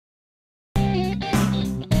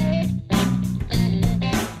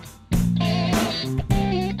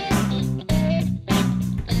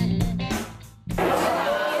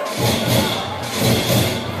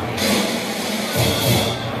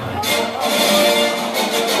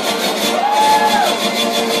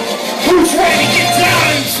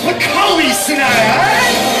tonight,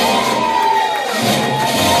 alright?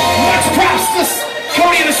 Much props to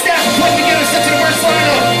Cody and the staff for putting together such a diverse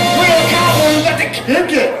lineup. Real cowboy, we got to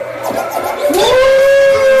kick it. Woo!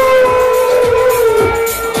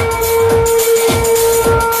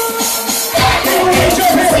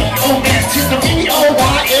 To the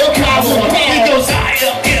V-O-Y-L cowboy. It goes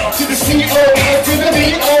I-L-L to the C-O-N to the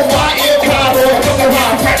V-O-Y-L cowboy. From the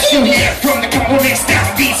round fresh you hear from the compliments down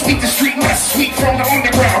beats. Beat the street mess sweet from the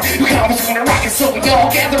underground. You cowboys wanna rock it, so we all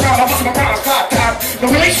gather round. I'm busting around 5 times. The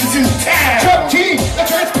relations in town. Chuck T, the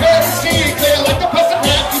transparency clear like the busted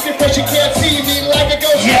rap. You can fresh, you can't see me like a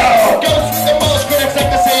ghost. Yo, ghost the most critics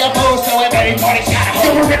like to say I'm host. So everybody's got a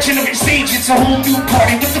so we're reaching the big stage. It's a whole new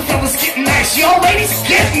party with the fellas getting nice. Y'all ladies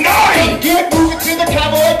get naughty. Get moving to the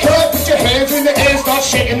cowboy cut. Put your hands in the air, start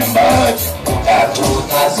shaking the mud.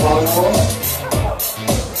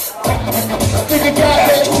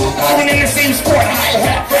 Going in the same sport,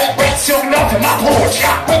 hi-hat, frat, showing off in my porch.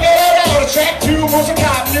 Bring it out, track 2, motion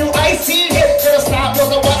cop, new icy hit. Till the stop, was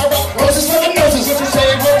the water up, roses for the noses. What you say,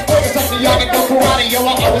 what's it's like the young and no karate, yo,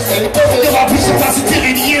 I always say. Yo, my piece of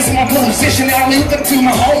positivity is my position. Now I leave them to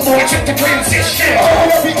my homeboy, check the transition.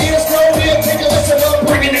 Oh, every ear's grown real, take a listen up.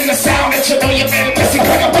 Bringing in the sound that you know you've been missing.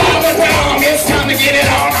 Crack a bottle of down, it's time to get it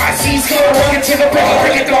on. IC's gonna rock it to the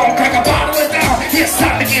break it down. Crack a bottle of down, it's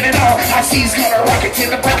time to get it on. IC's gonna rock it to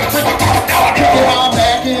the break it down. Get on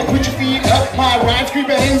back and put your feet up. My rhymes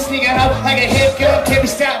creeping in, sneaking up like a hit gun. Can't be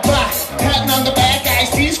stopped by patting on the back.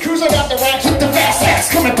 IC's cruising out the racks with the fast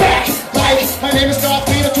ass coming back. Like my name is Darth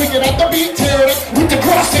Vader, tweaking out the beat, tearing it with the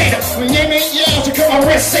crossfader. My name ain't yell to cut my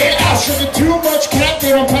wrist, say it out. Sugar too much cat,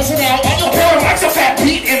 then I'm pressing out. A pair of mics, a fat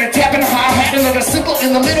beat, and a tap and a hi-hat, and then a cymbal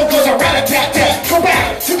in the middle goes a rat-a-tat-tat. Go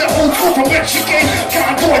back to the old school from where you came.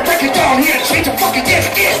 Convoy, break it down here, change the fucking game.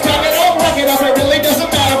 Stop it up, rock it up, it really doesn't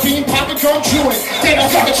matter. Being popping, come chewing. They don't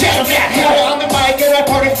fucking chat that. Now on the mic, and I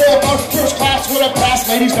party full of first class with a blast.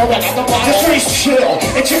 Ladies know I got the bottle. Just race chill,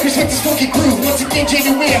 and checkers hit this funky groove. Once again,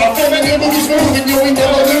 Jamie win. I'm filming your movies moving, yo, we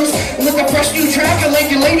never lose. With a fresh new track, I like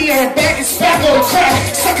your lady on her back. It's back on the crack.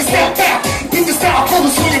 Suckers snap back. Beat the style, pull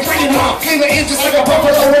the swing and bring it on. Feel the in just like a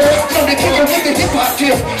buffalo river. Come to kick her with the hip hop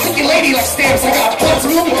gift. Take your lady like stamps. I got blood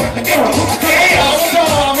moving. The arrow. Hey,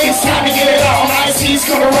 it's time to get it on. IC's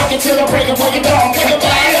gonna rock it till the break it down. Break it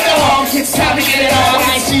down. It's time to get it on.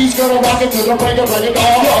 IC's gonna rock it till the break it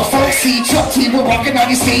down. Yo, Funk C, Chuck T, we're rocking on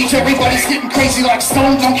your stage. Everybody's getting crazy like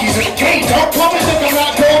stone donkeys in a cage. Don't come and think I'm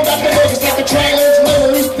not going back to Vegas like the trailers.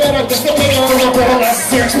 Literally better, just the bigger.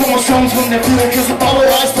 Last lyrics, one more songs when they're feeling. Cause the bubble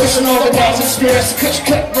eyes pushing all the guys and spirits.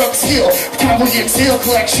 Cut, rock, skill. Cowboy exhale,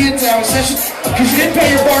 collection, down session. Cause you didn't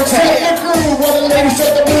pay your bar tax. Set your groove while the ladies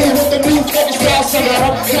set the mood with the new fucking style center.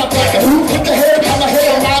 Not like a hoop, put the hair down my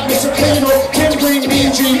head, not Mr. Clean or Kim Green,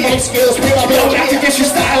 BG, make skills. We don't have to get your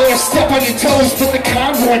style or step on your toes, but the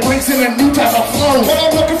convoy brings in a new type of flow. What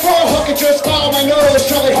I'm looking for, hook it just follow my nose.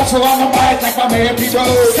 Charlie hustle on the mic like my man P. Rose.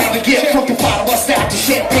 It's time to get from the bottle, bust out the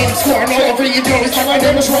champagne, scoring all over your doors. Like my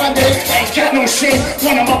name is Ron Day. I ain't got no shame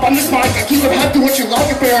when I'm up on this mic. I keep it hot, do what you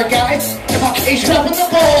like, a bear guy. Dropping the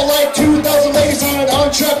ball like 2,000 ladies on an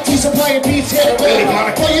Uncut T, supplying beats, hit it really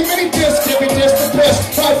hard. Play your mini disc, give me disc to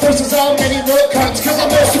piss. 5 verses out, many milk cuts, cause I'm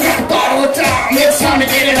missed. Crack a bottle of down, it's time to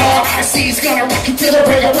get it on. IC's gonna rock it till the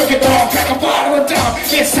break it down. Crack a bottle of down,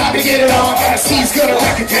 it's time to get it on. IC's gonna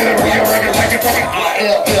rock it till the break it down.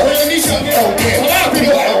 iLL, C-O-N-V-O-Y-L,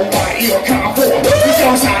 convoy. It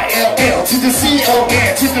goes iLL to the C-O-N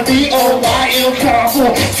to the V-O-Y-L, convoy.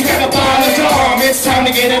 Crack a bottle of down, it's time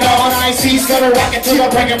to get it on. IC's gonna rock it till the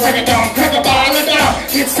break it down. Crack a bottle of down,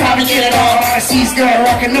 it's time to get it on. IC's gonna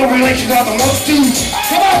rock it, no relation on the most dudes.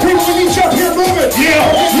 Come on, people, we need you up here moving. Yeah.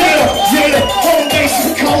 Home base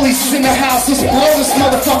Spicoli's is in the house. Let's blow this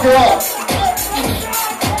motherfucker up.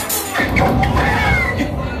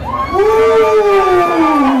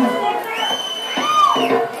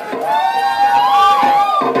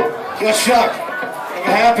 Yo, Chuck,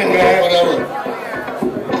 what happened, man?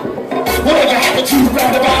 Whatever happened to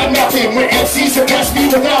round about nothing? When MCs suppress me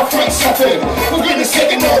without front stuffing. For goodness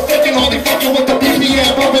sake, no thinking, only fucking with the BBM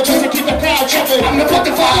bumping just to keep the crowd jumping. I'm the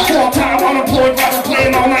fucking full-time unemployed rapper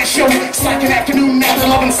playing all night show. It's like an afternoon nap,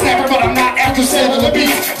 loving snapper, but I'm not after selling the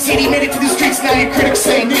beat. CD made it to the streets, now your critics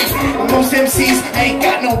say me. Most MCs ain't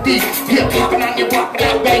got no beat. Hip hopping on your block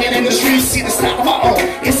without banging in the streets. See the style of my own.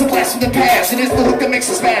 It's a blast from the past. It is the hook that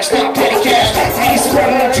makes us smash, not petty cash. I ain't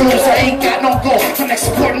supporting no jewels, I ain't got no gold. I'm next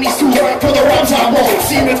supporting these two for the rhymes I roll.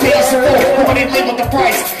 See the days of old, nobody labeled the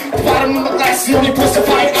price. The bottom of the glass, the only place to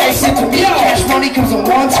find ice. Into me, cash money comes in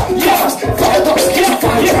ones, years. 5 bucks, get your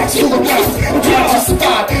 5 tracks, full of guns. I'm trying to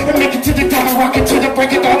survive and make it to the top and rock it to the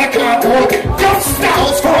break it down the convoy. Don't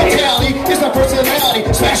stop! It's for reality, it's the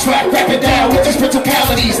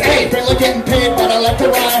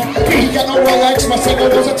MCs take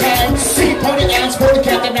over the time. C, party on, sporting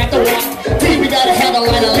captain at the rock. D, we gotta have a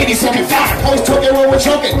line of ladies looking fine. Always talking when we're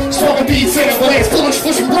choking, smoking beats in a blaze,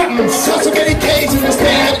 pushing buttons. So many K's in this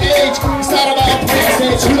day and age. It's not about playing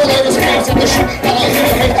stage. You the latest games at the shoot. I like hit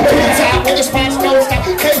a hate to the top when the spots don't stop.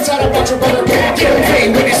 Kate's out about your brother. Get a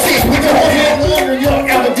pain when you see. With your whole hand longer, you don't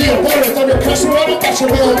ever deal. Water thunder pressure on it, that's your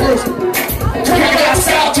real worst. Turn your glass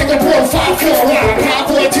out, take a profile, feel around.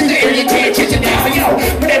 Convoy to the area, pay attention now, yo.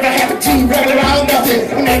 Whatever happened to you, rapping about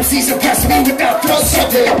nothing. When MC suppressed me without throw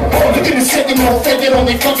something. Look in the second, no faking,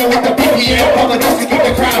 only fucking with the BBM. Public just to keep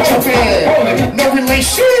the crowd jumping. No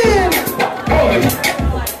relation.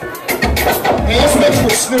 Hey, this one's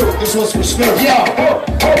for Snoop. This one's for Snoop. Yo.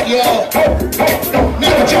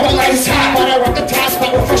 Never jumping like it's hot when I rock the top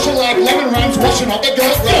spot. Refreshing like lemon rhymes, washing all the good.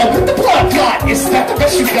 With the blood clot, is that the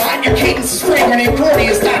best you got? Your cadence is fragrant, your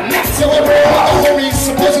accordion is not nuts. So I roll with the homies,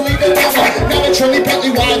 supposedly the devil. Now a Charlie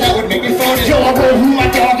Bentley, why that would make me phony. Yo, I roll who my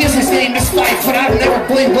dog is, his name is Spike. But I've never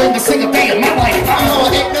bling a single day in my life. Oh,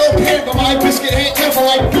 ain't no pen, but my biscuit ain't never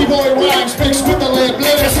like B-boy rhymes mixed with the lip.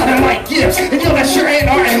 That sounded like gifts, and yo, that sure ain't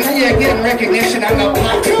art. And yeah, getting recognition, I'm not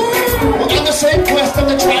pop. We're on the same quest of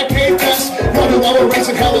the tri-paid best. Wonder why we're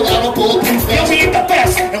racing hell without a bulletproof vest. We ain't the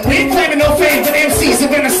best, and we ain't claiming no fame. But MCs have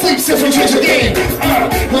been asleep since we changed the game.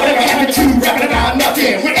 Whatever happened to rapping about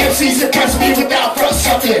nothing? When MCs impress me without thrust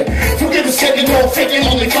something. Forgive the second, no faking,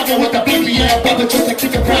 only fucking with the BBM. Brother, just to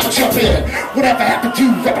keep the crowd jumping. Whatever happened to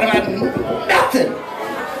rapping about nothing?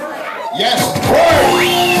 Yes.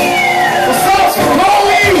 What's up,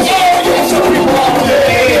 Spicoli? Yeah, some people out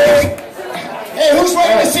there. Hey, who's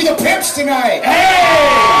ready to see the pimps tonight?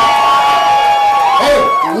 Hey,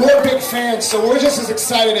 we're big fans, so we're just as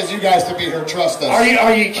excited as you guys to be here. Trust us. Are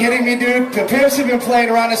you kidding me, dude? The pimps have been playing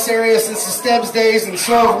around this area since the Steps days, and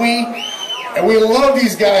so have we. And we love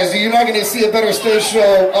these guys. You're not going to see a better stage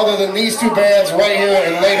show other than these two bands right here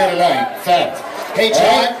and later tonight. Fact. Hey,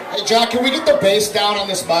 John. Hey, John. Can we get the bass down on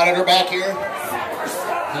this monitor back here?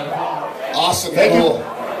 Awesome. Thank you.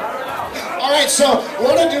 All right, so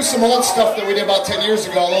we're going to do some old stuff that we did about 10 years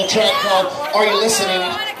ago, a little track called Are You Listening?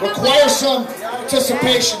 Requires some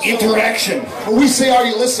participation. Interaction. When we say Are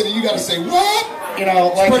You Listening, you got to say what? You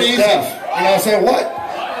know, like pretty easy. You know, say what?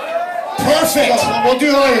 Perfect. So we'll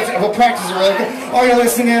do it. We'll practice it really good. Are you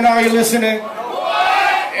listening? Are you listening?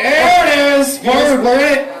 There it is. We're in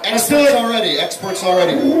it. Experts already. Experts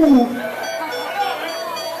already. Ooh.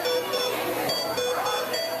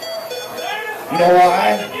 You know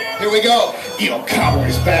why? Here we go. Yo,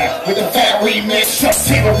 CONVOY's back with a fat remix. Chuck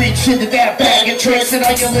Taylor reach into that bag of tricks. And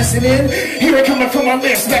are you listening? Hear it coming from my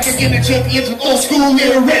lips. Back again the champions with old school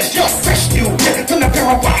lyrics. Yo, fresh new from the pair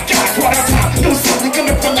of white guys. What a time. There was something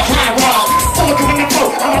coming from the high rock. Full coming to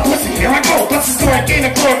float. I'm a pussy. Here I go. Bust the story. Gain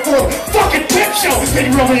a glory for fucking pimp show.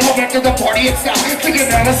 Then rolling home after the party and stop. Thinking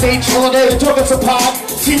down the stage. Chillin' there. Talking some pop.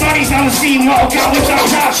 See money's on the scene. All got what's on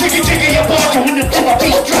top. Chicken your bar. When the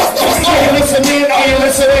beat drop. Are you listening? Are you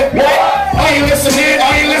listening? Are you listening?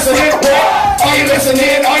 Are you listening? Are you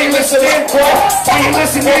listening? Are you listening? Are you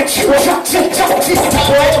listening?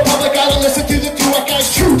 The public gotta listen to the two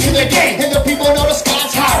guys true to the game. And the people know the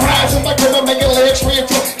sky's high. Rise in my crib and making lyrics for your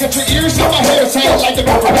throat. Get your ears in my hair, sound like the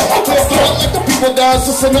river. Like the people does.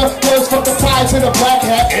 Listen up, those fuck the pies in a black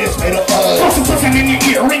hat. And it's made of fuzz. Listen in your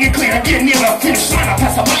ear, ring it clear. Getting near the finish line. I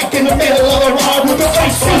pass the mic in the middle of the ride with the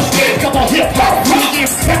ice cream. Couple hip hop, really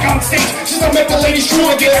back on stage. She's gonna make the ladies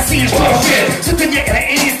true again. I see you strong fit. So then you're an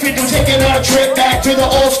idiot fit. Taking a trip back to the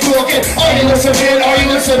old school again. Are you listening? Are you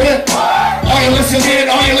listening? Are you listening?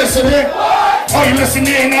 Are you listening? Are you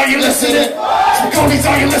listening? Are you listening? Spicoli's,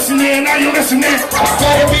 are you listening? Are you listening?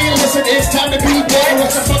 Better be listening. It's time to be dead.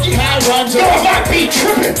 What's the fucking high rhymes? Yo, I might be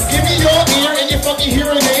tripping. Give me your ear and your fucking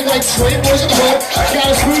hearing aid like Trey Boys in the hood. Got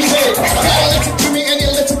a smooth head. Gotta listen to me and you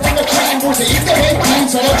listen to the cracking boys. They eat the head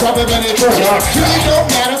beans and I drop it in it. Really don't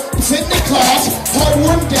matter. Sit in the class.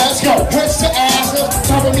 Hardwood desk. Yo, heads to ass.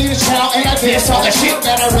 Top of me to shout and I diss all the shit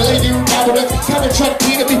that I really do. Now with a kind of truck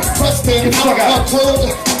me to be trusted. I'm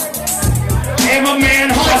clothes. And my man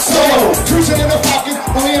Hot Solo cruising in the Falcon.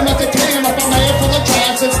 Only I'm at the game up on my air full of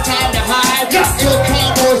drives. It's time to hide. Ill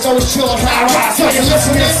CONVOYs always chillin' high rise. Are you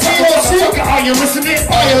listening? Are you listening?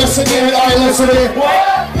 Are you listening? Are you listening?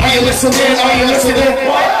 Are you listening? Are you listening?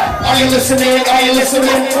 Are you listening? Are you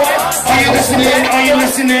listening? Are you listening? Are you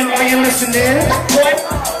listening? Are you listening?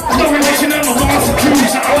 No relation, I'm a lost of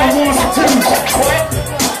twos. I'm a lost of twos.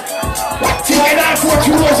 Take it out for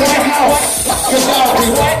 2 hours in your house. Get down,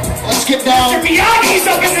 people. Let's get down. Miyagi's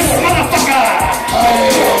up in this motherfucker.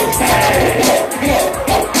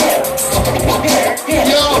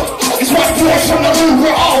 Yo, it's white boys from the Louvre.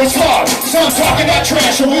 We're always hard. So I'm talking that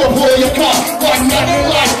trash and we'll pull your car. Like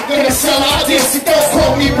sell out this. Don't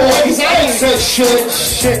quote me, boy, cause I ain't said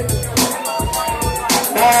shit.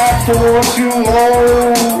 9420.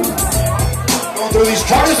 Going through these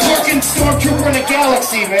Hardest working stormtrooper in the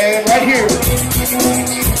galaxy, man, right here.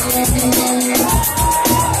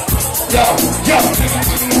 Yo.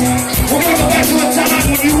 We're gonna go back to a time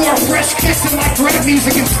when you wore fresh kicks and like rap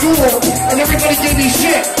music in school, and everybody gave me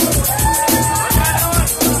shit.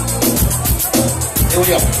 Here we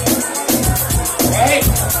go. Right?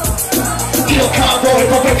 Convoy,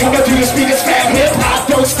 pumping, coming through the speakers, fat hip-hop,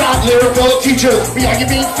 don't stop, lyrical teacher. We are your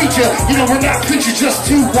main feature. You know we're not preachers, just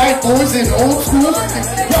two white boys in old school.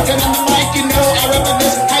 Rockin' on the mic, you know I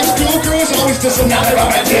reminisce. High school girls always dissing out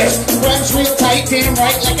about my disc. Rhymes real tight, damn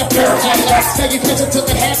right, like a pair of highlights. Saggy pants, I took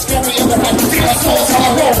the hat, got me in the pipe. See my soul's how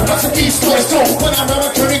I roll, what's a these stories told? When I'm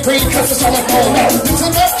running, turning green, cause it's all like gold.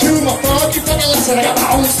 Listen up to my funky fucking listen. I got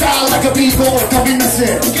my own style like a b-boy, don't be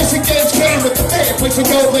missing. Guessing games came with the fair, place to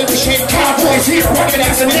go, play the shame. Cowboys here, working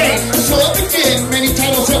as a name. So up again, many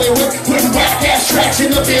titles everywhere. Putting whack-ass tracks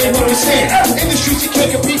in the bed where we stand. In the streets, you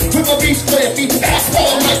can't compete with my beats, play a beat.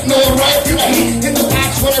 Fastball like no right through the heat. In the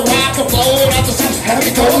box when I rock, I'm blowing out the sun.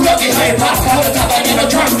 Heavy go lucky, high pop, on the top, I get a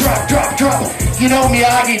drop. You know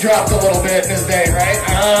Miyagi dropped a little bit in his day, right?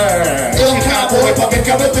 Ill Cowboy, pumping,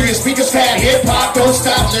 coming through your speakers, fat hip-hop, don't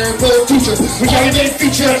stop, lyrical teacher. We got your main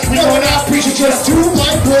feature, we know we're not preaching, just two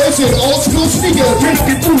white boys in old school speakers. Bring up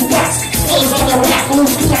your boom box, explosives on the rock, old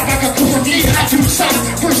school, I'm like a cool from me, hot two socks,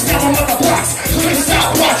 first album on the blocks. Listen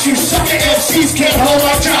stop, watch you sucker MCs can't hold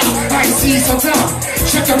our job. I see some time,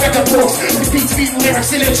 check the record books, the beats, beat lyrics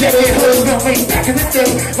in a jet, it holds no way back in the day.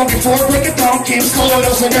 Long before Breakadawn came, solo, no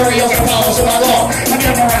scenarios, and follows in my law. I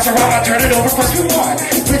memorize around, I turn it over for school on.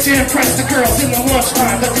 But to impress the girls in the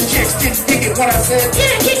lunchtime, but the chicks didn't dig it what I said.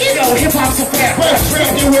 Yeah, kick it. Yo, hip-hop's a fat first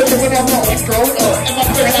friend, you with it when I'm rolling, growing up. And my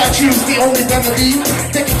friends, I choose the only remedy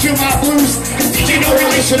that can cure my blues. Cause DJ no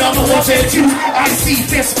relation, I'm the one and two. I see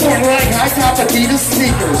fit sport like high-top Adidas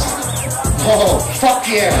sneakers. Oh, fuck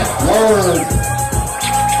yeah, word.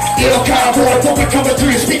 Ill Cowboy, pumping, coming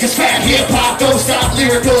through your speakers, fat hip-hop, don't stop,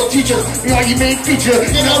 lyrical teacher. We are your main feature,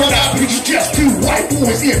 you know we're not preachers, just two white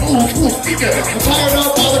boys in old school speakers. I'm tired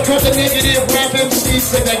of all the crap, the negative rap MCs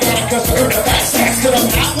say they got a customer, the fat sacks, that I'm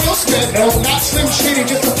not Will Smith, no, not Slim Shady,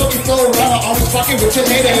 just a fucking flow around, I'm always fucking with your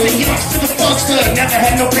lady. The youngs to the funkster, never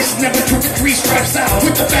had no business, never took the 3 stripes out.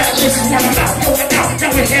 With the fat laces, running out, going out,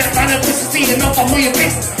 now we're here, find out this is eating up a million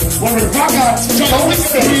faces. When we rock on, always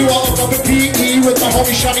say you all up in PE with my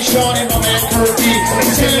homie Shawty Sean and my man Kirby.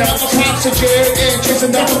 Sending up my props to Jared and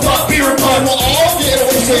chasing down the buck, beer and mud. We'll all get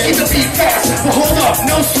away. Keep the beat fast, but hold up,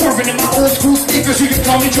 no swerving in my old school speakers. You can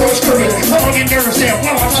call me George Kirby. Hold on your nerves there,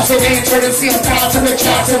 while I'm also ain't turning seal down to the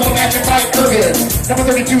shots of a magic by Kirby.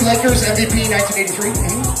 Number 32 Lakers MVP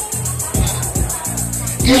 1983.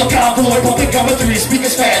 Ill Cowboy, pumping, coming through your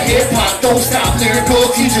speakers, fat hip-hop, don't stop, lyrical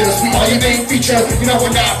teachers. We are your main feature, you know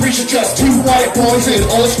we're not preaching, just two white boys in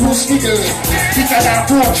old school sneakers. Keep that out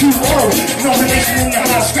 420, no relation in the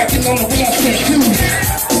house, scratching on the walls and twos.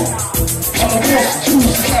 On the walls and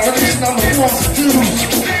twos, no relation on the walls and twos.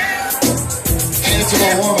 And it's a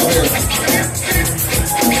little warm up here.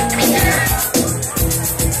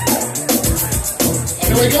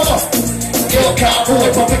 Here we go. Ill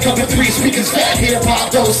Cowboy, pumping, coming through your speakers, fat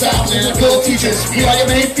hip-hop, don't stop, lyrical teachers. We are your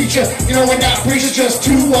main feature, you know we're not preachers, just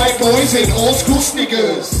two white boys in old school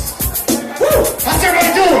sneakers. Woo! How's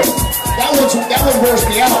everybody doing? That one wears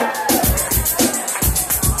me out.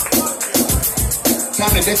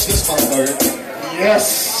 Time to ditch this motherfucker.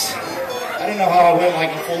 Yes. I don't know how I went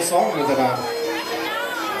like a full song with it on.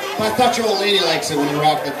 I thought your old lady likes it when you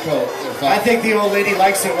rock the coat. I think the old lady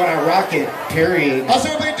likes it when I rock it, period. How's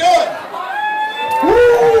everybody doing?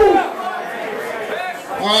 Woo!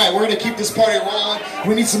 Alright, we're gonna keep this party rolling.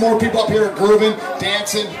 We need some more people up here grooving,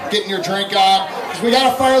 dancing, getting your drink on. Because we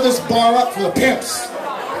gotta fire this bar up for the pimps.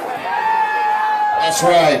 That's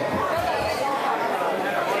right.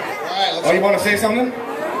 Alright, let's... Oh, you want to say something?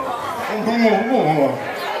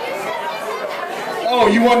 Oh,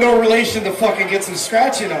 you want no relation to fucking get some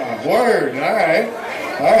scratching on. Word, alright.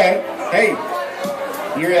 Alright. Hey,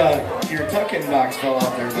 your tuck-in box fell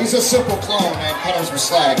out there. He's a simple clone, man. Cut him some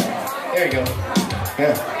slack. There you go.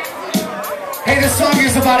 Yeah. Hey, this song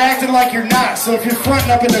is about acting like you're not, so if you're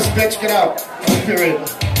fronting up in this bitch, get out. Period.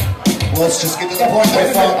 Well, let's just get to the point, my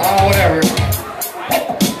phone. Whatever.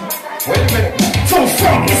 Wait a minute. So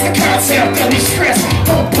front is the concept of these stress.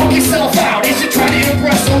 Don't pump yourself out as you're trying to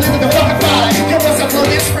impress. Don't live in the fucking vibe. Yo, what's up,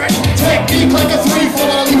 blood is fresh. Take deep like a 3-4,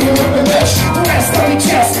 I'll leave you with the mesh. The rest on your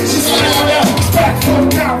chest, she's lying on out. It's back from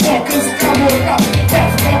down, cause it's cowboy up.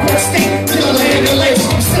 Back from our state, till the land of lakes.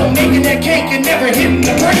 I'm still making that cake and never hitting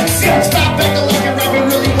the brakes. Yeah,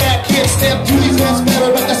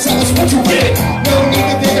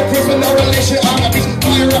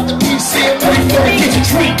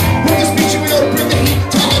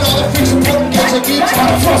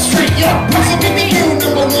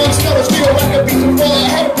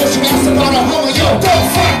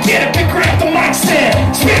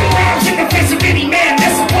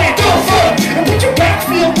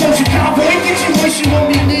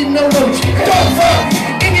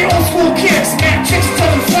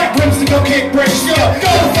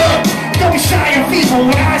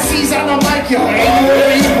 Dracula, ain't no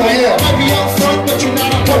evil, yeah. Might be out front, but you're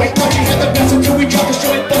not a poet. Thought you had the best until we drop the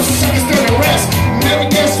joint. Bunch of suckers doing the rest.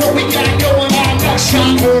 Maybe guess what we got going on next.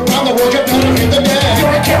 Shot around the world, you better hit the deck.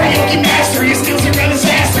 You're a karaoke master, your skills are a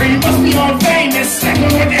disaster. You must be on famous,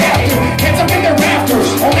 second what you have to. Hands up in the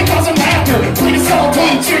rafters, only causing laughter. Clean as all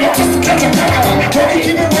clean, cheer up just to touch a cracker. Don't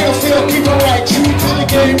keep it real, still keep it right. True to the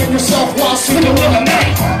game and yourself while sleeping in the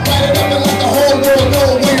night. Light it up and let the whole world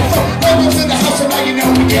know where you're from. No one's in the house and now you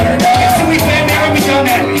know we get her done. So we been there and we done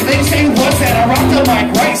that. They say what's that? I rocked the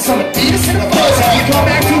mic, right? Some Adidas in the buzz. You come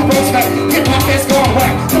back to Roosevelt, hip-hop has gone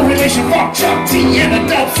whack. No relation, fuck Chuck T and a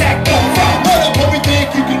dub sack, don't fuck. Run up when we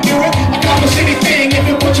think you can do it. Accomplish anything if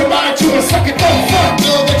you put your mind to it. Suck it, don't fuck.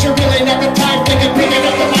 Know that you're really not the time thinking, picking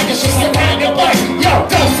up the mic, it's just like riding your bike. Yo,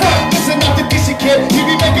 don't fuck. Listen up to DC kid, you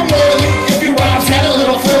be making more if you rhymes had a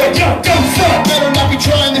little fluid. Yo, don't fuck. Better not be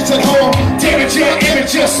trying this at home. Damage your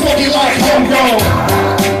image, just smoky like homegrown.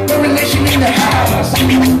 No relation in the house.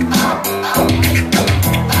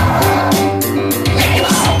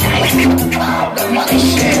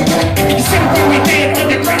 You said where we did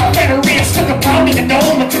underground veterans took a pound in the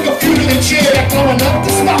dome and took a few to the chair. That blowing up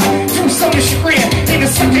the spot through some of chagrin. Ain't a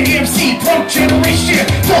sucker MC, punk generation.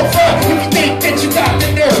 Don't fuck if you think that you got the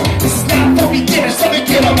nerve. This is not for beginners, let me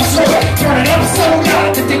get on my sword. Turn it up so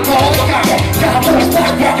loud that they call the cop. Cowboys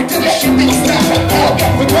walking to the shit they stop.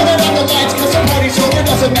 We're running on the lights cause the party's over.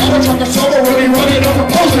 Doesn't matter, drunk or sober, we'll be running over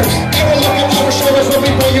posers. Never look at our shoulders when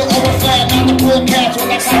we pull you over flat. Not the cool cats with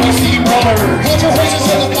that sour steam roller. Hold your horses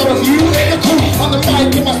in the front of you and the crew. On the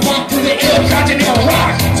mic, get my spot to the air, continental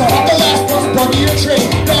rock. So off the last bus, buggy your train.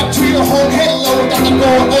 Back to your home, head low, down the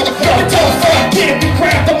door, or the floor. Don't fuck, get it,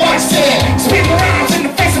 grab the mic stand. Spin around in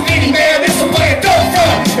the face of any man, this will play it, don't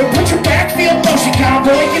fuck. And put your backfield motion,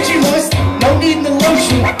 cowboy, get you loose. No need in the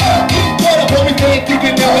lotion. What up, when we think you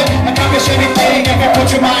can do it? Accomplish anything if you put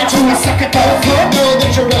your mind to it. Suck it, don't fuck. Know that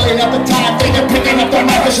you're really not the time. Thinking picking up the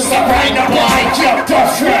mic, it's just like riding up like, yo, don't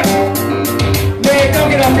fret. Man, don't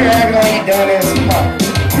get up here acting like you done this. Come on.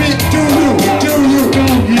 Do you.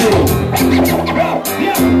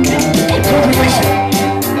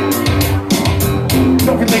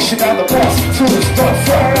 No relation on the boss. Tools, don't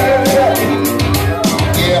fret.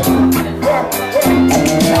 Yeah.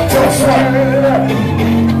 Don't fret.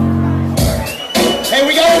 Hey,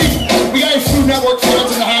 we got any Food Network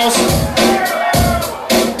fans in the house?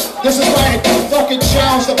 This is my fucking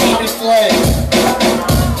challenge to Bobby Flay.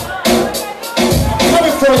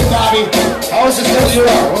 Coming for you, Bobby. How was the Death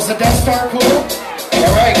Star? Was the Death Star cool?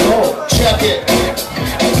 Alright, cool. Check it.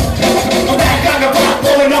 I'm back on the block,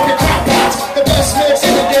 blowing up your crop pots. The best mix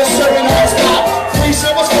in the dish, serving all stop. 3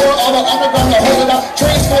 symbols for all the underground to hold it up.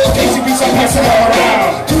 Trains full of Casey beats, I'm passing all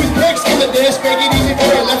around. Toothpicks in the dish, make it easy for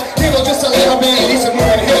your lips. Niggle just a little bit, need some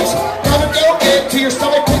moving hips. Come and go into your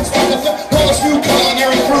stomach, pins, start to flip. Roll a new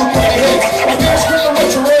culinary fruit, kind of hits. My parents grilling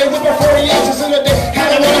with your ray, whipping 40 ounces in a day.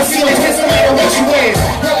 Kinda wanna feel it, doesn't matter what you weigh.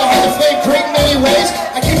 Never had to flake great many ways.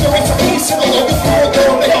 I keep the recipe simple, over for a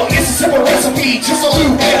girl. It's a simple recipe, just a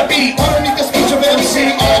loop and a beat. Underneath the speech of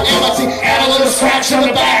MC, all MIT. Add a little scratch on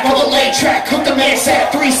the back of the late track. Cook the mix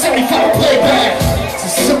at 375 playback. It's a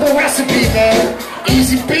simple recipe, man.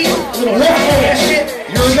 Easy beat, little work for that shit.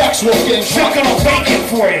 Your next will get chuck on a bacon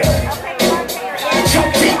for you.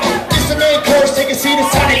 Chuck deep. It's the main course, take a seat,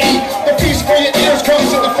 it's time to eat. The feast for your ears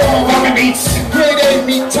comes in the form of ramen meats. Grade A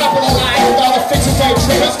meat, top of the line, with all the fixes like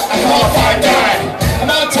trimmers. I call it 5 dime. I'm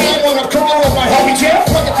out of time when I'm cooking with my homie Jeff.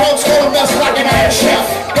 Put the cold skull and mess like an iron chef.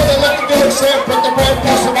 Get the left to do it, Sam, put the bread,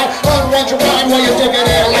 pass it out. Unrun your rhyme while you're digging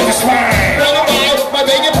in like a swine. Running by my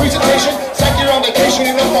banging presentation. It's like you're on vacation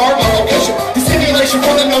in a foreign location. The simulation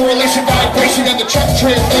for the no relation vibration and the check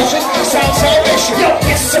translation. Sound salvation. Yo,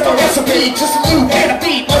 it's a simple recipe, just a loop and a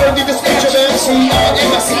beat. Underneath the speech of MC on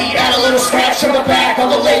MSC. Add a little scratch on the back of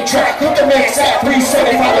the late track. Put the mix at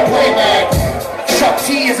 375 the playback. Chuck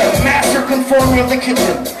T is a master conformer of the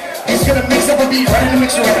kitchen. He's gonna mix up a beat right in the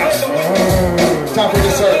mixer right now. Time for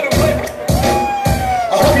dessert.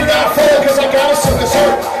 I hope you're not full cause I got us some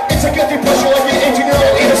dessert. It's a guilty pleasure like an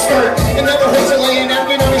 18-year-old in a skirt. It never hurts to lay an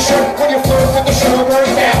napkin on your shirt when you flirt with the sugar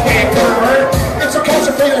that way pervert. It's a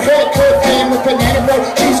concert for your head, cold pan with banana bread,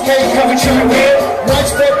 cheesecake, covered sugar with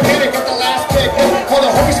widespread panic at the last pick. All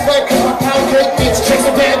the homies play cause my pound cake beats chicks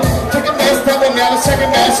a bed. Took a mess, that one now the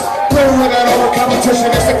second mess. Blue and over competition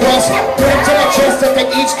is the quest. Bring to the chest that they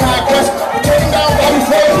each conquest. We're taking down Bobby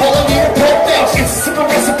Flay, pulling you to put this. It's a simple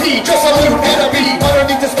recipe, just a little and a beat.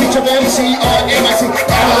 Underneath the speech of MC on MIC.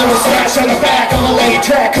 Add a little scratch on the back on the late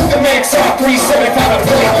track. Cook the mix off 375 and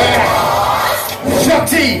play it back. Chuck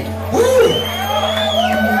T. Woo!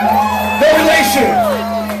 No relation.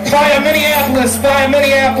 Via Minneapolis, via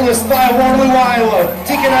Waterloo, Iowa.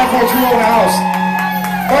 Deacon Edwards, your own house.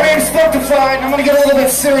 My name's Spicoli, and I'm gonna get a little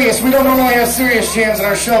bit serious. We don't normally have serious jams in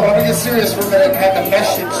our show, but I'm gonna get serious for a minute and have the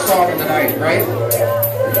message song of the night, right?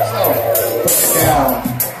 So, put it down.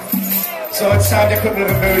 So it's time to quit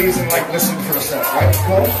moving booties and like listen for a sec, right?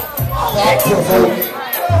 Cool? Thought-provoking.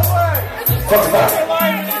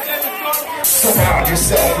 Surround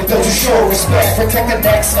yourself with those who show respect. Protect the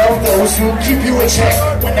necks of those who keep you in check.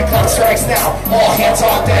 When the clock strikes now, all hands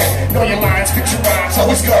on deck. Know your lines, fit your rhymes,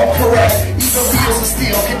 always go correct. Even wheels of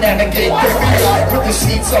steel can navigate the field. But the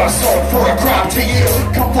seeds are sown for a crop to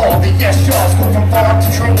yield. Come fall, the yes jaws go from farm to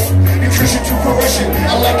drink. Nutrition to fruition,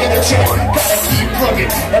 a leg in a check. Gotta keep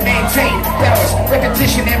plugging and maintain balance.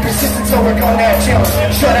 Repetition and persistence overcome that challenge.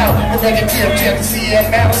 Shut out the negative jealousy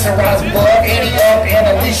and malice. And rise above, Annie up, and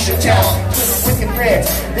unleash your talent. Wicked friends,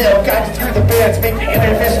 they'll guide you through the beds. Make the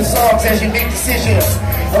intervention songs as you make decisions.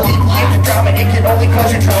 Alleviate the drama, it can only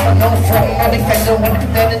cause your trauma. No front, only fender when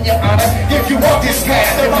defending your honor. If you walk this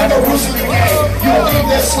path, there are no rules of the game. You'll leave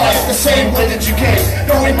this life the same way that you came.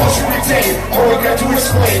 No emotion retained, or regret to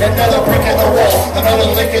explain. Another brick in the wall, another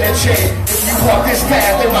link in the chain. If you walk this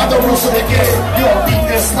path, there are no rules of the game. You'll leave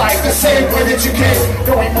this life the same way that you came.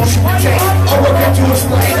 No emotion retained, or regret to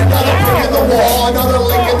explain. Another brick in the wall, another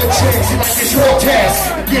link in the chain. See, like it's your task,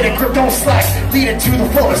 get a grip, don't slack. Lead it to the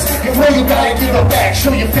fullest. If where you gotta give it back,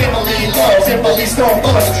 show your family loves and beliefs don't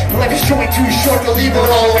budge. Life is showing too short to leave it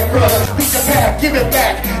all in grudge. Beat the path, give it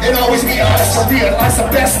back, and always be honest. So realize the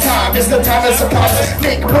best time is the time that's upon us.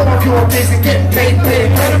 Make more of your days and getting paid big.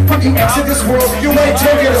 When you exit this world, you ain't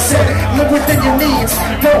taking a cent. Live within your needs,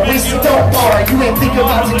 don't waste it, don't borrow. You ain't thinking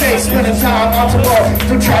about today, spending time on tomorrow.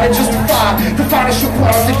 Don't try to justify the financial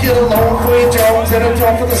plans to get alone for your Jones and a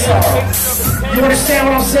door for the song. You understand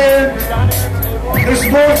what I'm saying? There's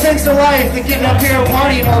more things to life than getting up here and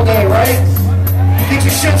partying all day, right? Get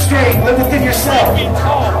your shit straight, live within yourself.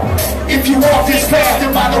 If you walk this path,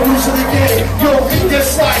 then by the rules of the game, you'll lead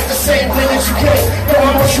this life the same way that you came. No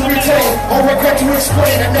emotion retained, or regret to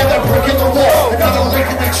explain. Another brick in the wall, another link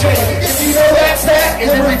in the chain. If you know that's that,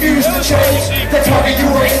 and then refuse to change, the target you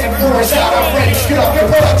were aiming for is out of range. Get off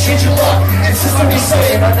your butt, change your luck, and system is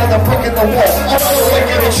saying. Another brick in the wall, another link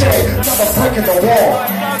in the chain. Another brick in the wall.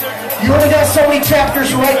 You only got so many chapters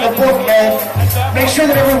to write in a book, man. Make sure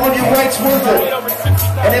that every one you write's worth it.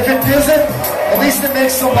 And if it isn't, at least it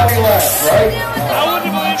makes somebody laugh, right?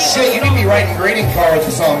 Shit, you need to be writing greeting cards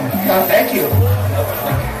or something. God, thank you.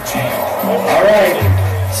 All right.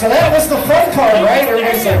 So that was the fun part, right?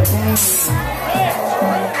 Everybody's like,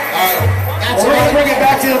 we're going to bring it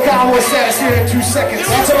back to the Convoy status here in 2 seconds.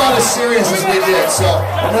 That's about as serious as we did, so.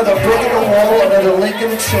 Another brick in the wall, another link in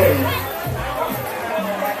the chain.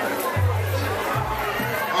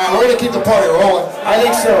 We're going to keep the party rolling. I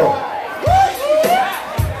think so.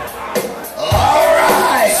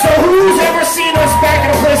 Alright! So who's ever seen us back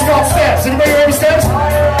in a place called Steps? Anybody remember Steps?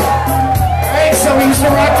 Alright, so we used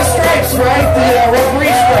to rock the stripes, right? The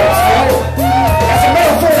referee stripes, right? As a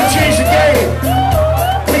metaphor to change the game.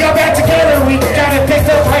 We got back together, we kind of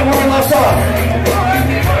picked up right where we left off.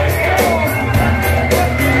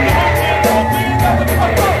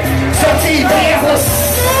 Sept, Minneapolis.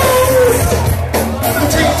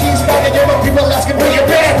 Teams back again, but people asking where you're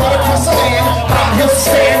bad. Right across the land, high hills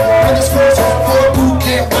stand. When the scores for a boot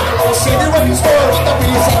camp, I don't know, say the record store. With the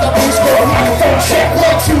beats at the beat score. Microphone check, 1,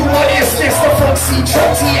 2, what is this? The folk see Chuck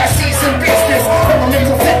TIC's in business. From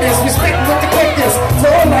mental fitness, we spitting with the quickness.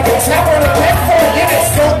 Flowing like a tap on a pet for units.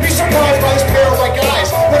 Don't be surprised by this pair of white guys.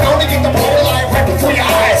 We're going to get the ball alive right before your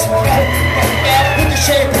eyes. With the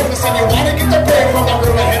shade purpose, and you want to get the bread from the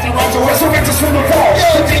room and hit the right to resurrect us from the fall.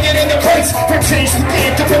 Yo, dig it in the crates for change the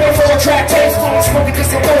game. Depending for a track tapes, blowing smoke because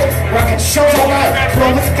they're both rocking shows all night.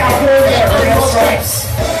 Flow with the cowboy, yeah, earn your stripes.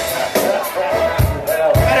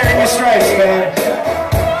 Better earn your stripes, man.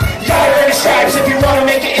 You gotta earn your stripes if you wanna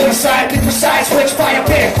make it inside. Be precise, which fire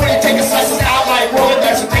pick. When you take a slice, it's outline. Rolling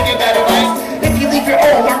dice and thinking that it might. If you leave your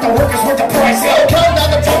own, mark the work is worth the price. Yo, counting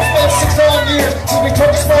down the time, spent 6 long years since we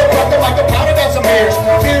took the smoke, brought them like a pound of some beers.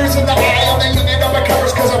 Beers in the aisle, they looking at my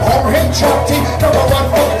covers cause I'm home hitting Chuck T. Number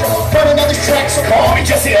 1 got another track, so call me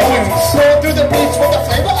Jesse Owens. Slowing through the beats with the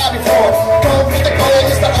flavor I before. Going with the gold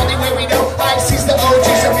is the only way we know. I sees the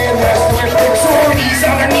OGs of Midwest. Sororities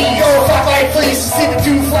on their knees. Go fly by fleece. See the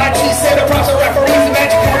 2 fly cheese. Say the props of referees. The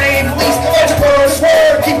magic card and police. The magic word is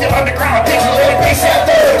word. Keep the underground digital and base at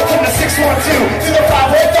third. From the 612 to the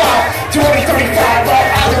 515. 235 off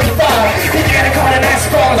I-35. Indiana card and ice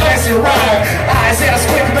ball. Nice and rhyme. Eyes and a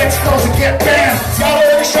squint. Mexicans and get banned. Gotta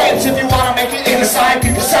earn your stripes if you wanna make it in the side.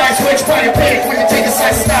 People side switch by your pick. When you take a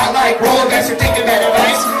slice, it's not like rolling dice or thinking that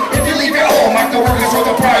advice.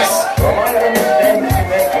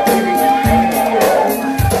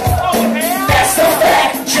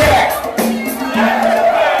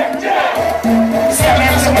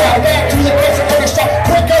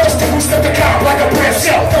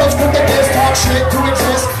 dog shit to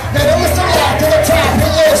exist. Then it was to lock to the top, the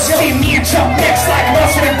list. See me and Chuck next like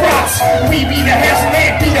mustard and brats. We be the hands and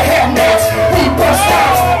they be the Hellmats. We bust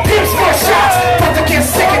outs, pimps for shots, but they can't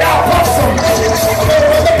stick it out, puff some.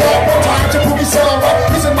 I'm on the block, one time to prove he's selling right.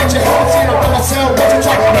 He's a bunch of hell, seen a rebel sell, what you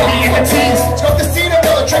talking about? Me and the teens. Chuck the seed,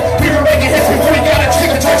 another trick. We were making hits before we got a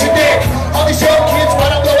chick to touch your dick. All these young kids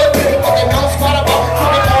wanna blow it big, but they know spot about.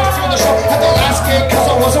 Coming on to the show at the last gig, cause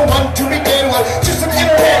I wasn't one to begin with. Just an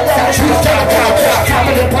internet rap. Top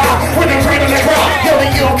of the pop, with the cream in the crowd. Yo, the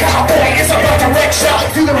ill cowboy is about to wreck shot.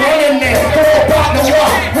 Do the run in there, go about the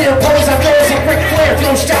wall. We oppose our doors and Ric Flair.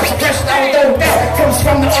 Flow stops, the pressure down, no doubt. Comes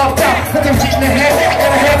from the up down, with them feet in the head and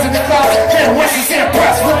the hands in the cloud. Then West is in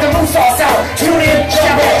press with the moose sauce out. Tune in,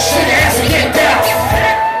 jab that shit, ass and get down.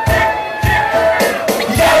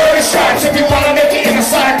 You gotta learn the shots if you wanna make it in the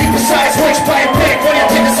side. Be precise, which play pick when you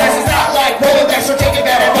pick the size is not like Rolodex, so taking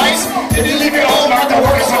that advice. If you leave your home, hard the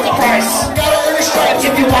workers worth the price. Gotta earn the stripes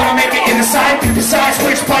if you wanna make it in the side. Be precise,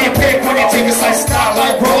 which play you pick when you take a slice. Not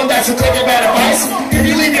like Rolodex, so taking that advice. If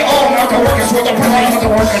you leave your home, hard the workers worth the price. The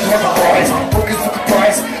workers worth the price. Workers worth the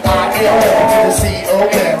price. iLL to the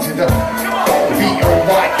CON to the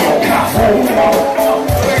VOY.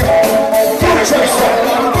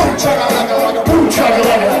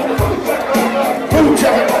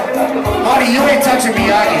 Adi, you ain't touching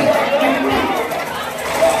Miyagi.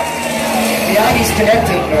 Miyagi's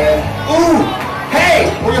connected, man. Ooh, hey!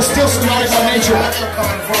 We're still surrounded by nature.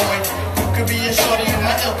 Could be a shorty in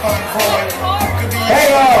my ill convoy. Could be a Hey,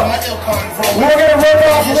 my ill convoy. we're gonna rip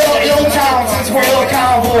off a little ill town since we're ill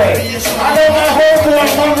convoy. I know my homeboy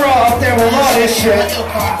Munro out there will love this shit. Ill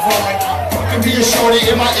convoy. Could be a shorty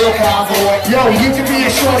in my ill convoy. Yo, you can be a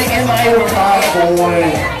shorty in my ill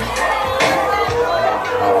convoy.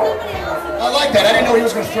 I like that. I didn't know he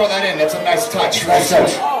was going to throw that in. That's a nice touch. Nice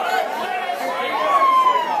touch.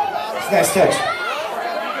 It's a nice touch.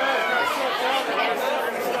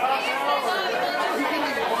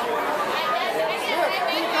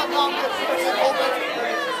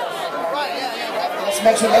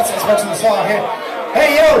 Let's mention the song here.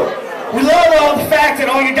 Hey, yo, we love the fact that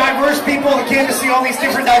all you diverse people that came to see all these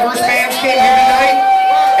different diverse bands came here tonight.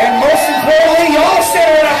 And most importantly, y'all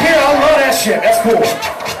standing up here. I love that shit. That's cool.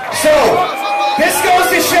 So, this goes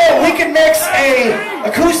to show we can mix a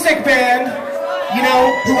acoustic band, you know,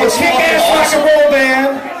 a kick-ass rock and roll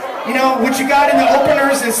band, you know, what you got in the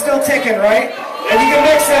openers is still ticking, right? And you can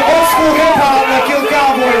mix an old school hip-hop like Ill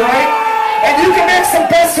Cowboy, right? And you can mix the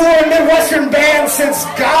best touring Midwestern band since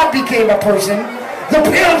God became a person, the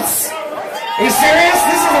Pimps. Are you serious?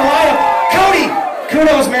 This is a lineup. Cody,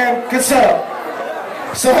 kudos, man. Good setup.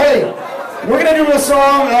 So, hey, we're going to do a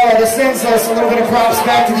song that sends us a little bit of props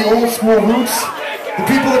back to the old school roots, the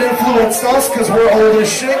people that influenced us, because we're old as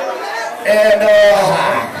shit. And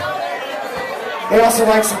they also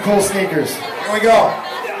like some cool sneakers. Here we go.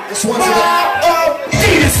 This one's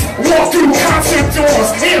Adidas, walk through concert doors,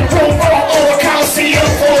 and roll all over Coliseum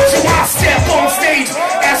floors. So I step on stage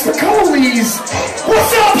as Spicoli's.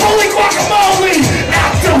 What's up, holy guacamole?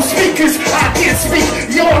 Out those speakers, I can't speak.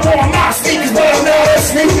 You're on my sneakers, but I'm not a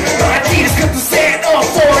sneak. Adidas got the stand up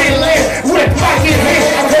for a land. With my in hand,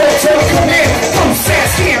 I'm going to command. Those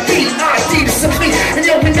sass can't be Adidas and me. And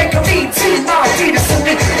yo, we make a mean team, Adidas and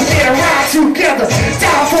me. We get around together,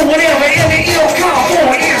 down for whatever. In the ill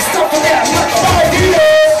cowboy and stuff for that.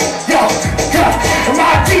 Adidas, yo,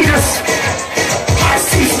 my Adidas. I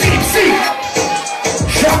see Steve C.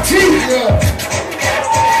 Shot T.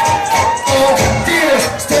 Adidas,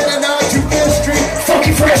 standing on 25th Street.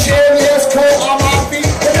 Funky fresh Air, yes, cold on my feet.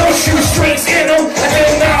 with no shoestrings in them. I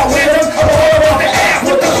did not wear them. I'm all about the app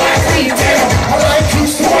with the black leaves in them. I like to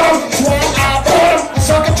swam, I bought them.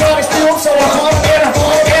 Suck and try to steal, so I hung and I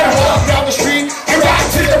hung and I walked down the street. And rock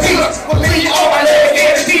to the beat with Lee on my leg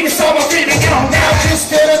and Adidas on my feet. And I'm now Just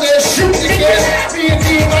standing there shooting again. B&D,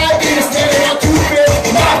 my Adidas, standing on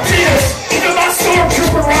 25th. my Adidas. Even my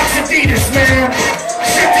stormtrooper rocks Adidas, man.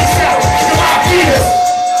 Check this out. My Adidas.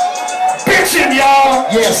 Bitchin', y'all.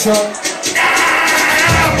 Yes, sir.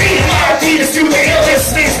 Beat my Adidas do the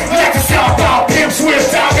illest things. Like to sound about pimps with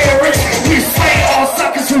direct. We slay all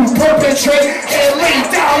suckers who perpetrate and lay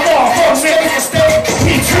down law for making mistake.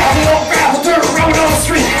 We travel on gravel, dirt road on the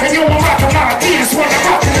street, and you won't rock my Adidas when I'm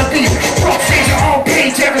rocking the beat. Rock stage your own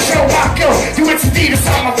page, every show I go. You it's Adidas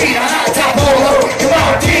on my feet, a high top polo. Come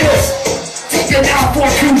on, Adidas. Take you now for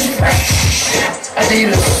Coos Fresh.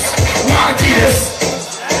 Adidas. My Adidas.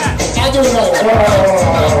 I do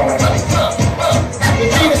know.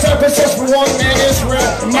 Adidas emphasis for one man is real.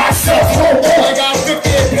 Myself, oh boy. I got 50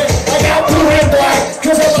 I got blue and black,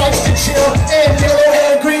 cause I like to chill. And yellow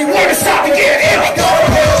and green. Where to stop and get in? I got a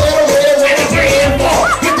little red.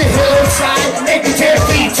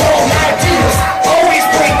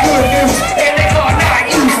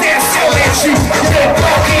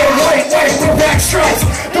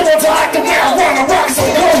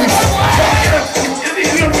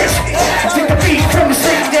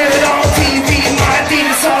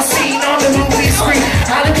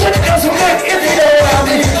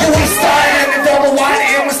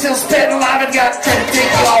 I've got to take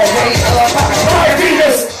y'all way up. My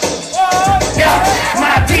Adidas. Yeah,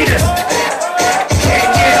 my Adidas. Can't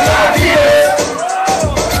get my Adidas.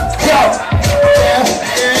 Yo.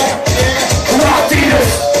 My Adidas.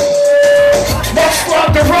 Much love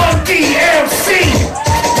to Run DMC.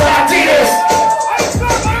 My Adidas.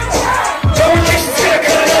 No relationship,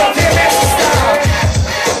 cut it up, damn, that's the style.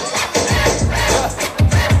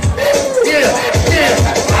 Yeah,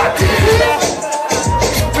 my Adidas.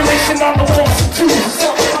 Relation on the walls, two, my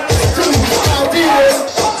Adidas.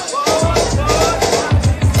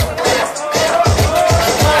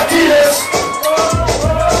 My Adidas.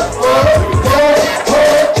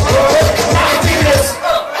 My Adidas.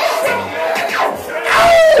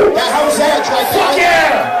 How was that? Fuck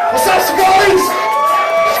yeah! What's up, Spicoli?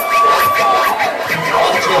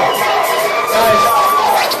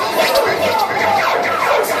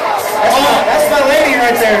 That's my lady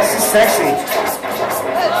right there. She's sexy.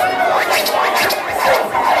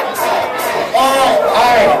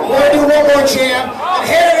 Alright, we're gonna do one more jam and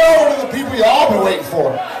hand it over to the people you all been waiting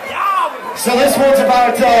for. So this one's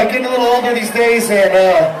about getting a little older these days and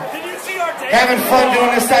having fun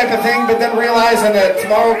doing this type of thing, but then realizing that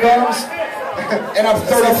tomorrow comes and I'm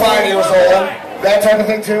 35 years old. That type of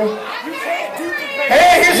thing too.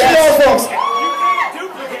 Hey, here's the old folks.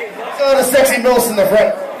 So the sexy MILFs in the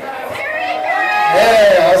front.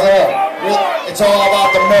 Hey, how's that? It's all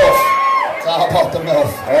about the MILF. It's all about the MILF.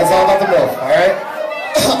 It's all about the MILF, alright?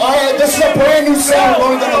 Alright, this is a brand new song. We've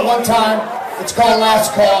only done it one time. It's called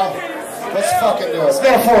Last Call. Let's fucking do it. It's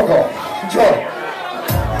metaphorical. Enjoy.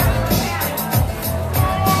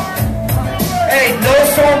 Hey, no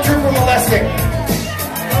stormtrooper molesting.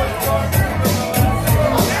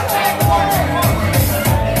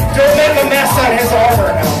 Don't make a mess on his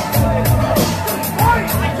armor now.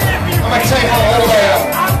 I'm gonna tell you how old I am.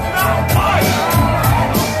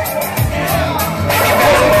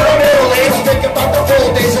 Think about the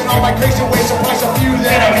old days and all my crazy ways to price a few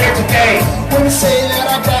that I'm here today. Wouldn't say that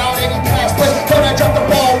I'm down any past, but I dropped the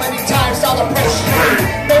ball many times, now the pressure.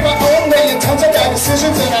 Made my own way and tons of bad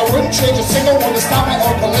decisions, and I wouldn't change a single one to stop my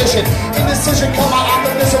own collision. Indecision, come my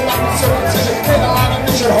optimism, like circumcision. Made a line of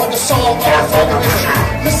vision, hard to solve, motherfucking issue.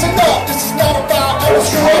 Listen up, this is not about I was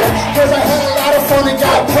screwed up, cause I had a lot of fun and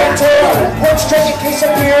got pumped up. One straight case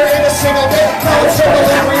of beer in a single day. Now it's circle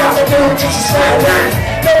every other dude, just a slight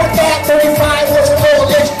way. Never thought 35 was a little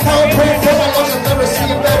age. Now I'm praying for my lungs and never see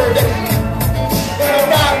a better day. But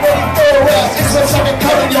I'm not ready for the rest. It's a second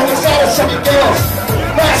coming, yo, it's not a second guess.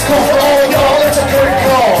 Last call for all y'all, it's a curtain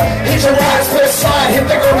call. Hit your right, split side, hit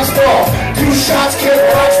the earnest ball. 2 shots, kick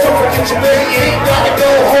rocks, don't forget your baby. You ain't gotta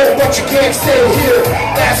go home, but you can't stay here.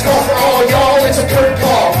 Last call for all y'all, it's a curtain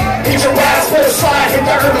call. Hit your right, split side, hit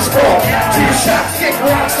the earnest ball. 2 shots, kick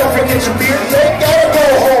rocks, don't forget your beer. You ain't gotta go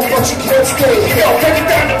home, but you can't stay here. Yo, break it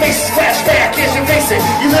down to faces, flashback as you face it.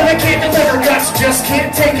 You live and can't deliver, guts just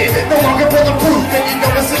can't take it. No longer bulletproof, and you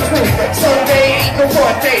know it's the truth. Sunday ain't no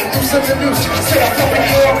fun day, loose in the noose. Stay up in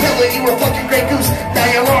your pillow, you a fucking great goose. Now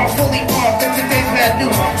you're all fully off, and today's bad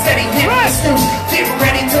news. Steady hitting the snooze, getting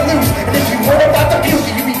ready to lose. And if you heard about the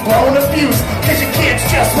beauty, you be blown a fuse. Cause your kids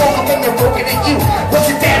just woke up and they're broken at you. What's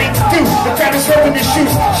your daddy to do? The crowd is rubbing his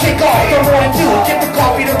shoes. Shake off the morning dew, get the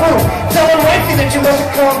coffee to brew. Telling wifey that you must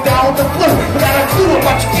have come down with the flu. Without a clue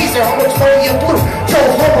about your keys or how much money you blew.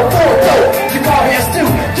 Drove home before though, your car has due.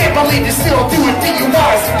 Can't believe you still doing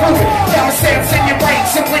DUIs to prove it. Common sense in your brain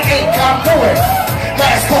simply ain't congruent.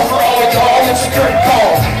 Last call for all y'all, it's a curtain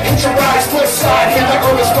call. Hit your right, split side, hit the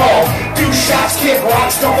earnest ball. 2 shots, kick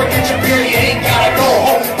rocks, don't forget your beer. You ain't gotta go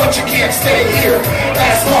home, but you can't stay here.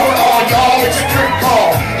 Last call for all y'all, it's a curtain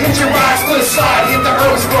call. Hit your right, split side, hit the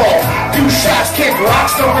earnest ball. 2 shots, kick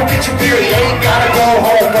rocks, don't forget your beer. You ain't gotta go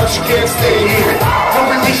home, but you can't stay here. No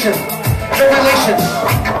relation, no relation.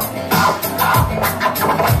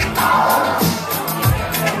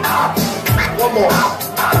 One more.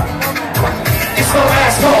 It's the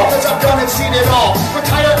last call, cause I've done and seen it all.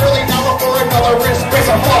 Retire early now before another risk breaks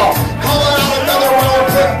a fall. Calling out another road,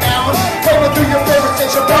 put down. Going through your favorite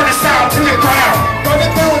station, burn the sound to the ground.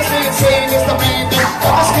 Running through and saying is the main thing.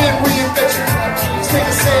 Understand reinvention, stay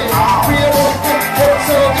the same. Reinvention,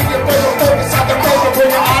 so give your brain focus on the road to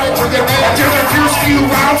bring it out into your man. After the first few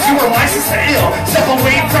rounds, you were licensed to ill. Step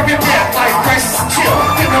away from your death like crisis and chill.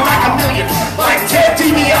 Feeling like a million, like Ted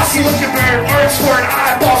DiBiase. Looking very words for an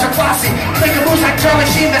eyeballs are glossy. Making moves like Charlie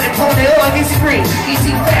Sheen, that they pull it ill like Easy Green.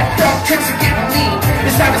 Easy fat, dumb tricks are getting lean.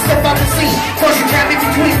 It's time to step out the scene. Close your cab in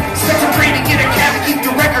between. Step to brain and get a cab and keep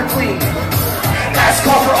your record clean. Last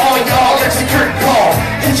call for all y'all, it's a curtain call.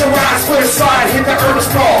 Hit your eyes, split a side, hit the urban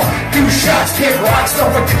sprawl. Do shots, kick rocks, don't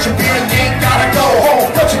forget your beer, and you ain't gotta go home,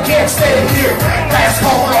 but you can't stay here. Last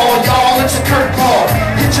call for all y'all, it's a curtain call.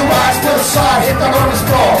 Hit your eyes to the side, hit the urban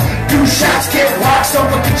sprawl. Do shots, kick rocks, don't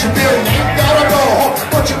forget your beer, and you ain't gotta go home,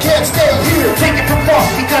 but you can't stay here. Take it from fuck,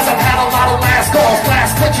 because I've had a lot of last calls.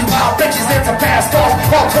 Blast bitches, wild bitches, into past calls.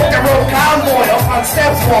 While took the road convoy up on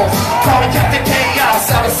steps walls. Call me Captain Chaos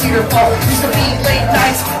out of Cedar Falls. Used to be late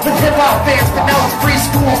nights with hip-hop fans, but now it's free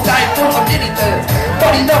schools dying for some Unedited.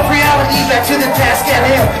 But enough reality, back to the task at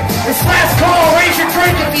hand. It's last call, raise your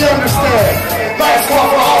drink if you understand. Last call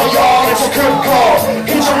for all y'all, it's a curtain call.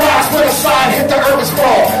 Hit your rocks with a side, hit the urban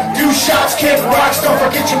sprawl. Do shots, kick rocks, don't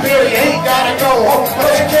forget your beer, you ain't gotta go home,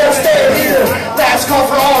 but you can't stay here. Last call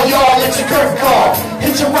for all y'all, it's a curtain call.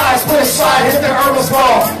 Hit your rise, put aside, hit the urban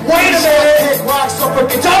sprawl. Wait a minute,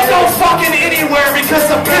 don't go fucking anywhere because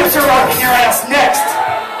the pimps are rocking your ass next.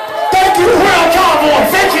 Thank you, we're on Convoy,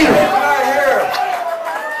 thank you.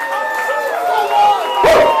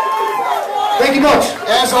 Thank you much.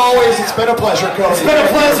 As always, it's been a pleasure, Cody. It's been a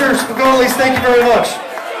pleasure, Spicoli. Thank you very much.